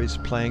stories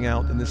playing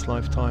out in this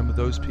lifetime with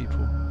those people.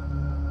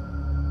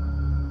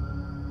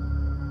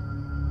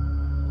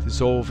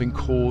 Dissolving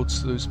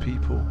cords to those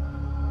people,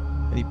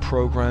 any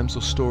programs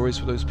or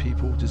stories with those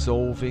people,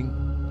 dissolving.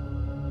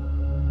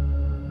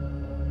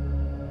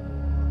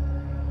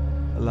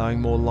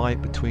 Allowing more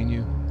light between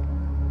you.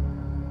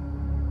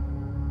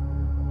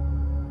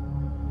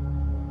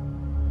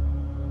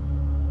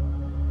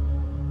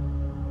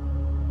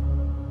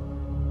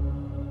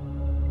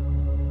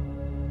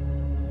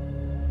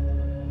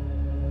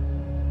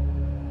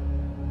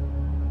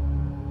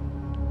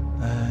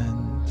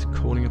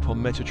 Calling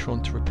upon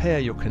Metatron to repair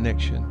your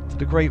connection to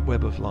the great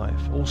web of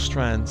life, all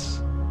strands,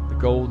 the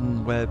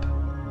golden web.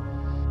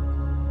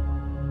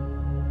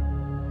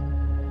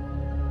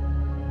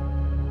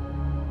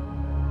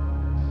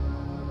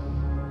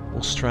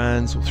 All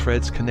strands or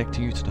threads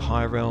connecting you to the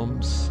higher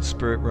realms, the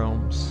spirit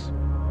realms.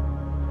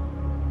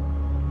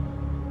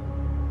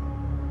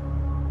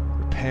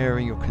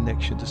 Repairing your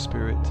connection to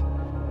spirit.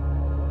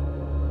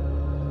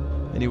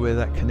 Anywhere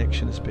that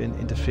connection has been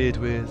interfered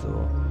with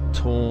or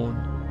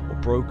torn or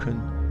broken,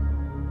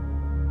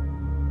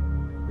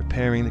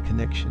 repairing the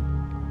connection.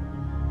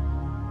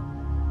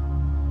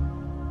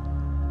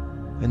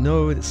 And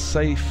know it's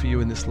safe for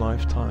you in this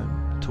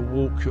lifetime to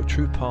walk your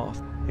true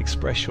path,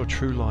 express your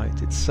true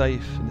light. It's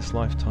safe in this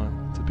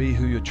lifetime to be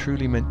who you're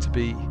truly meant to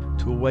be,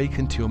 to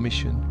awaken to your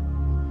mission,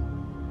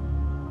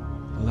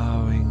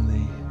 allowing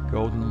the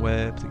golden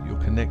web, your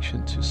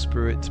connection to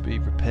spirit, to be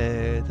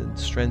repaired and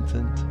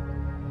strengthened.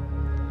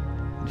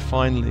 And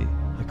finally,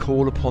 I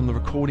call upon the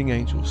recording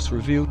angels to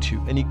reveal to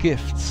you any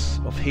gifts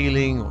of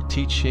healing or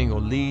teaching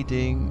or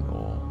leading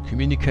or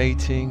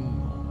communicating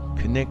or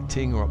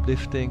connecting or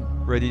uplifting,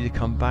 ready to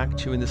come back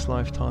to you in this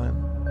lifetime.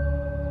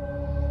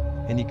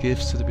 Any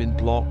gifts that have been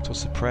blocked or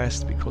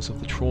suppressed because of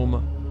the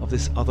trauma of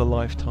this other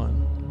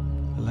lifetime,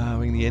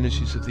 allowing the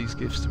energies of these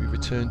gifts to be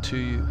returned to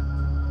you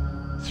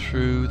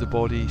through the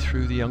body,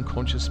 through the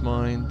unconscious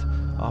mind,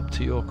 up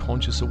to your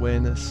conscious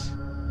awareness.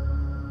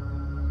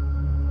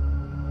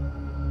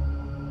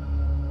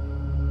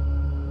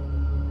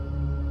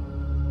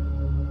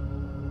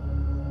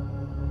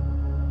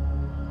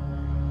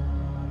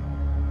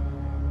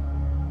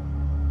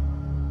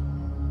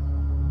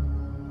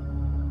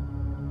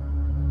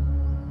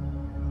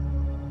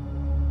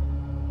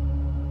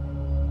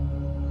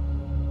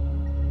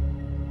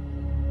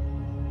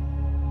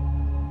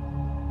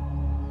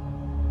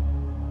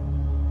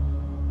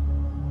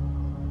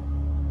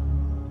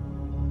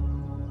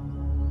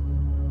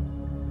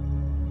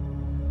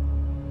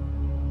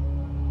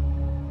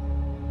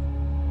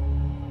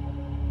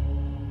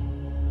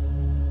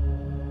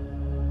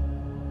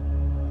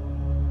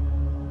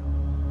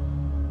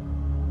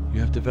 You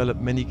have developed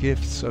many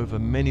gifts over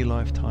many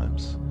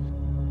lifetimes.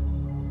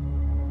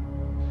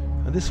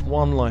 And this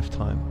one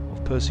lifetime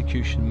of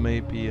persecution may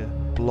be a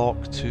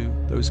block to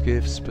those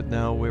gifts, but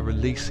now we're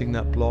releasing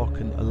that block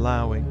and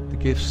allowing the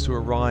gifts to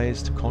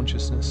arise to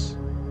consciousness.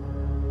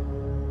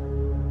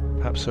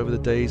 Perhaps over the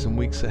days and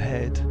weeks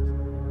ahead,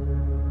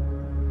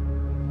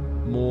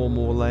 more and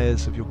more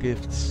layers of your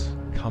gifts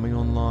coming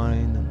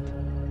online, and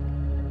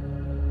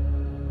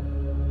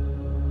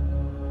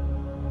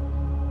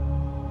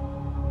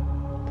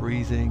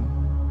breathing.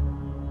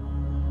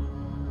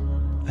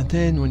 And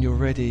then when you're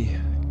ready,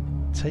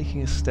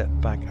 taking a step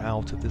back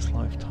out of this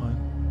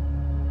lifetime.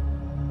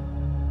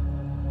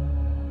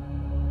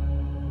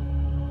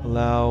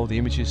 Allow the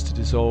images to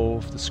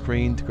dissolve, the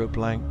screen to go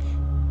blank,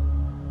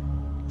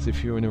 as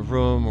if you're in a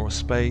room or a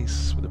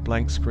space with a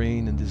blank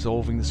screen, and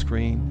dissolving the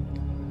screen.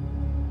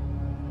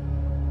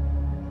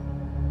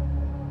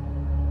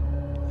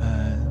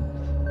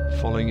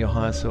 And following your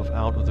higher self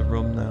out of the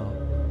room now.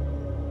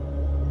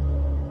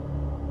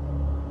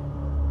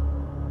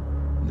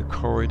 In the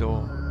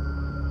corridor,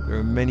 there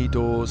are many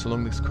doors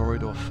along this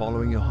corridor,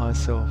 following your higher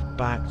self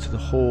back to the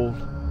hall.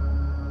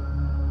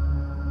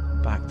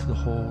 Back to the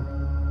hall.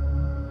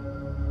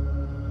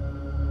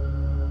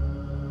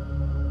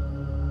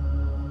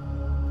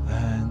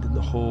 And in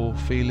the hall,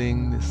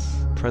 feeling this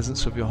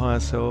presence of your higher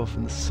self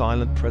and the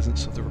silent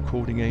presence of the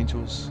recording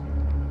angels.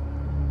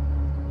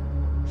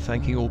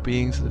 Thanking all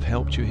beings that have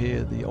helped you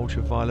here, the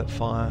ultraviolet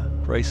fire,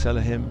 Grace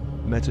Elohim,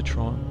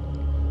 Metatron,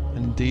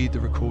 and indeed the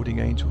recording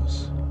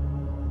angels.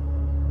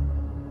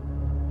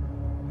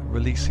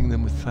 Releasing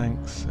them with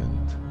thanks,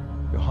 and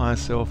your higher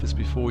self is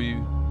before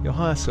you. Your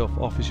higher self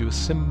offers you a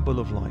symbol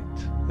of light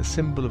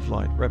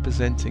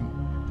representing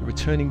the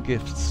returning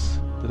gifts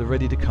that are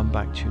ready to come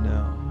back to you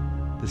now.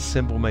 This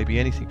symbol may be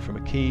anything from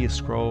a key, a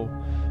scroll,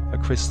 a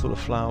crystal, a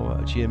flower,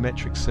 a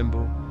geometric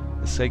symbol,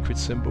 a sacred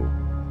symbol.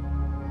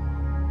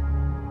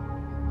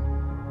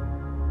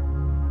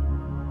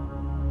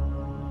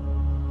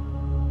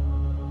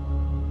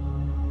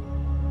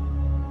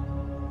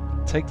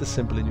 Take the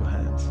symbol in your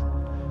hands.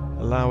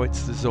 Allow it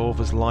to dissolve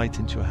as light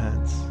into your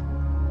hands.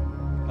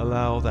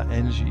 Allow that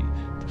energy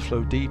to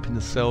flow deep in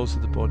the cells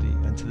of the body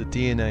and to the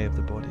DNA of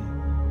the body.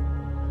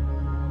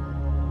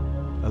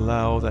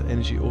 Allow that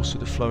energy also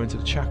to flow into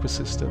the chakra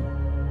system,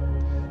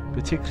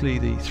 particularly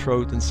the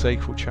throat and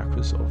sacral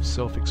chakras of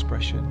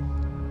self-expression.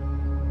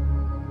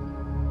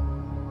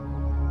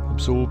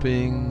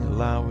 Absorbing,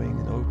 allowing,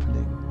 and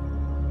opening.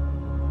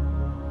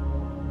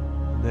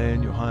 And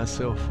then your higher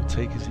self will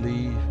take his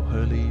leave or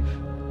her leave.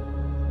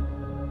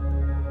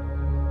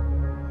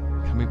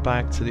 Coming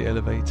back to the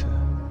elevator,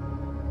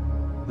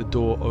 the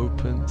door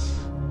opens,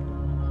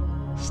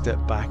 step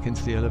back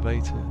into the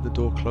elevator, the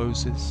door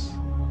closes,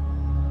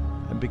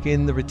 and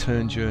begin the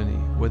return journey,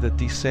 whether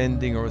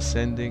descending or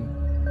ascending,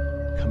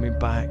 coming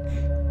back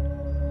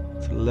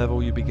to the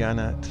level you began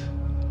at,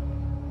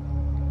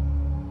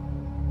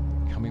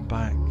 coming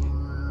back.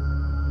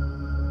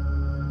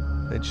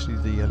 Eventually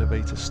the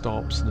elevator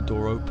stops and the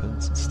door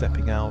opens, and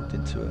stepping out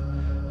into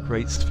a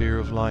great sphere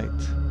of light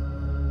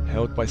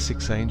held by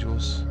 6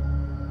 angels.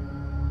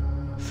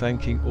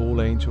 Thanking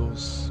all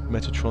angels,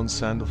 Metatron,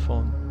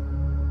 Sandalphon,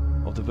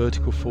 of the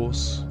vertical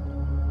force.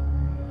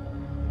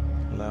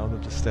 Allow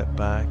them to step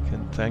back,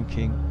 and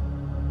thanking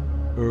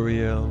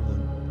Uriel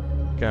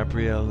and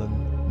Gabriel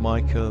and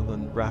Michael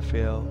and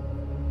Raphael,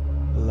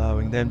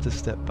 allowing them to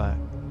step back.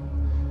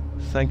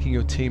 Thanking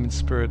your team in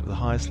spirit of the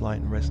highest light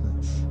and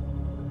resonance.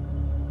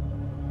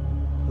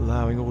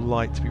 Allowing all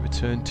light to be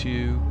returned to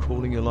you,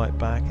 calling your light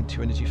back into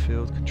your energy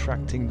field,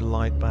 contracting the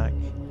light back,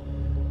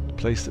 a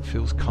place that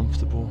feels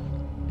comfortable.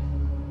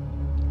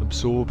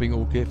 Absorbing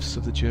all gifts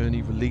of the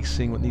journey,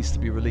 releasing what needs to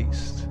be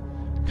released,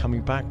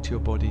 coming back to your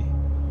body,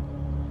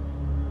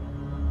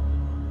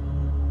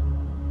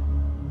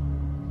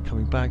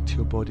 coming back to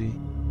your body.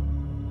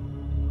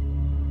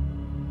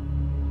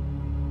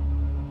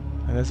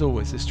 And as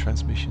always, this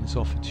transmission is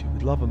offered to you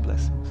with love and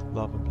blessings,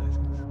 love and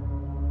blessings.